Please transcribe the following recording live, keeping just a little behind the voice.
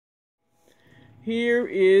Here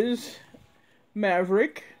is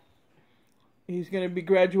Maverick. He's going to be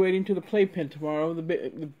graduating to the playpen tomorrow.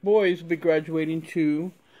 The boys will be graduating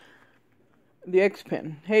to the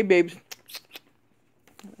X-Pen. Hey, babes.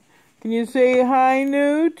 Can you say hi,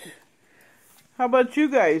 Newt? How about you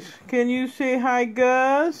guys? Can you say hi,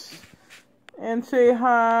 Gus? And say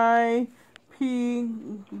hi, P.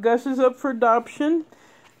 Gus is up for adoption,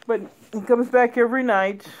 but he comes back every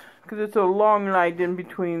night because it's a long night in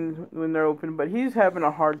between when they're open. But he's having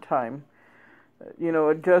a hard time,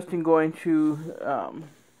 adjusting going to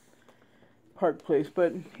Park Place.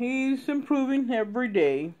 But he's improving every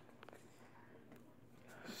day.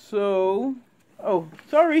 So, oh,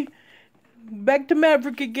 sorry. Back to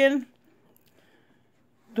Maverick again.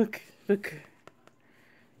 Look.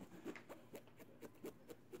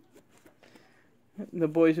 The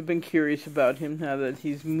boys have been curious about him now that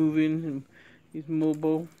he's moving and he's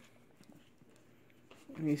mobile.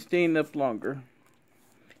 And he's staying up longer.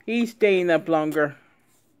 Who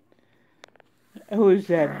is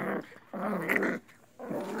that?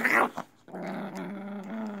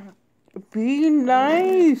 Be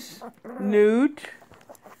nice, Newt.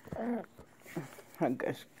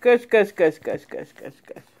 Gus.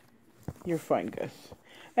 You're fine, Gus.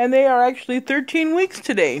 And they are actually 13 weeks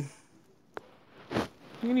today.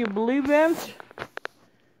 Can you believe that?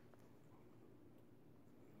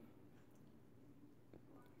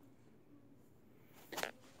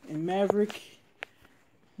 And Maverick,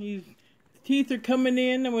 his teeth are coming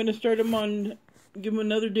in. I'm going to start him on, give him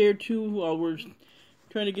another day or two while we're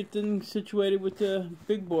trying to get them situated with the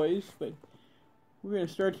big boys. But we're going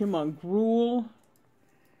to start him on gruel.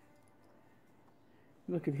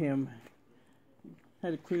 Look at him.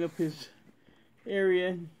 Had to clean up his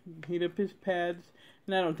area, heat up his pads.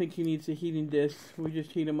 And I don't think he needs a heating disc. We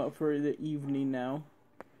just heat him up for the evening now.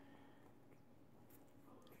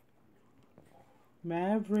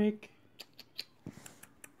 Maverick.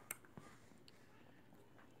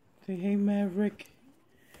 Say hey, Maverick.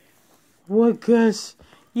 What, Gus?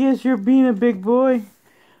 Yes, you're being a big boy.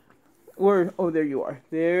 Oh, there you are.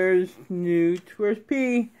 There's Newt. Where's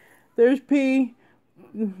P? There's P.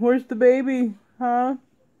 Where's the baby? Huh?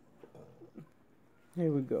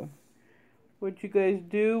 Here we go. What you guys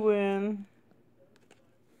doing?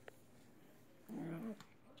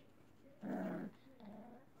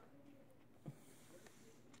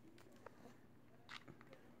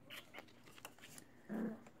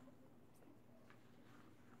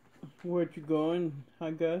 Where you going?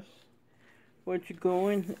 Hi, Gus. Where you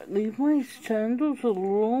going? Leave my sandals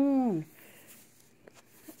alone.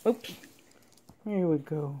 Oops. Here we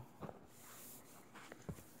go.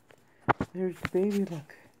 There's the baby,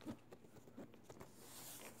 look.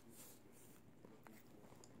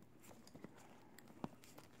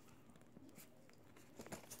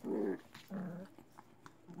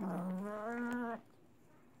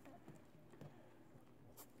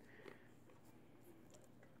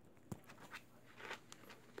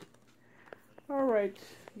 Alright,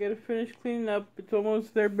 gotta finish cleaning up. It's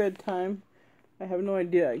almost their bedtime. I have no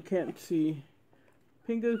idea, I can't see.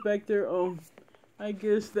 Pinga's back there. Oh, I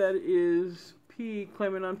guess that is P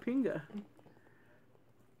climbing on Pinga.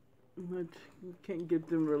 But can't get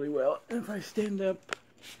them really well. If I stand up,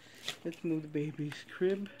 let's move the baby's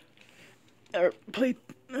crib. Or plate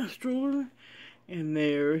stroller. And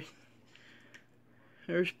there's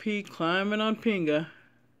P climbing on Pinga.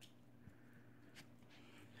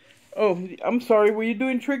 Oh, I'm sorry. Were you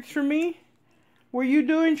doing tricks for me? What were you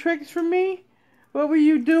doing,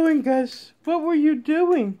 Gus? What were you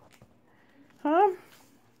doing? Huh?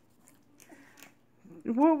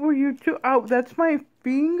 What were you doing? Oh, that's my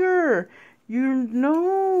finger.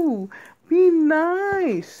 No. Be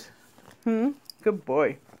nice. Good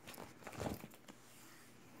boy.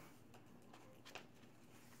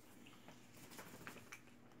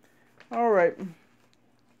 All right.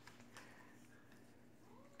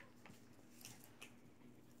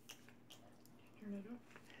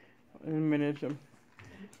 In a minute.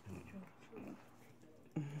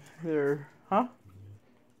 There. Huh?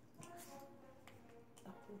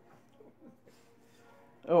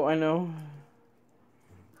 Oh, I know.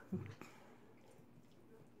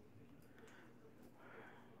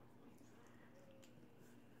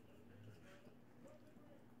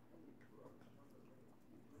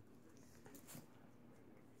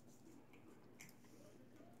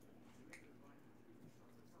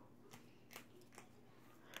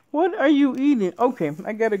 What are you eating? Okay,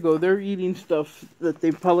 I gotta go. They're eating stuff that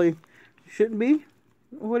they probably shouldn't be.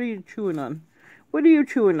 What are you chewing on? Give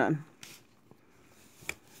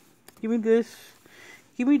me this.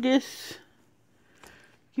 Give me this.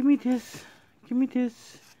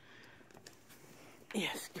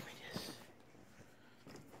 Yes, give me this.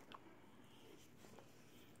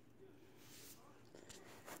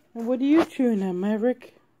 And what are you chewing on,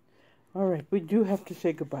 Maverick? Alright, we do have to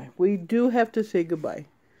say goodbye. We do have to say goodbye.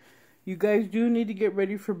 You guys do need to get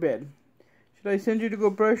ready for bed. Should I send you to go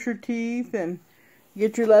brush your teeth and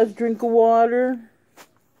get your last drink of water?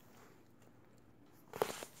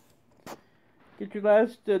 Get your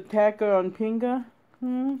last attack on Pinga?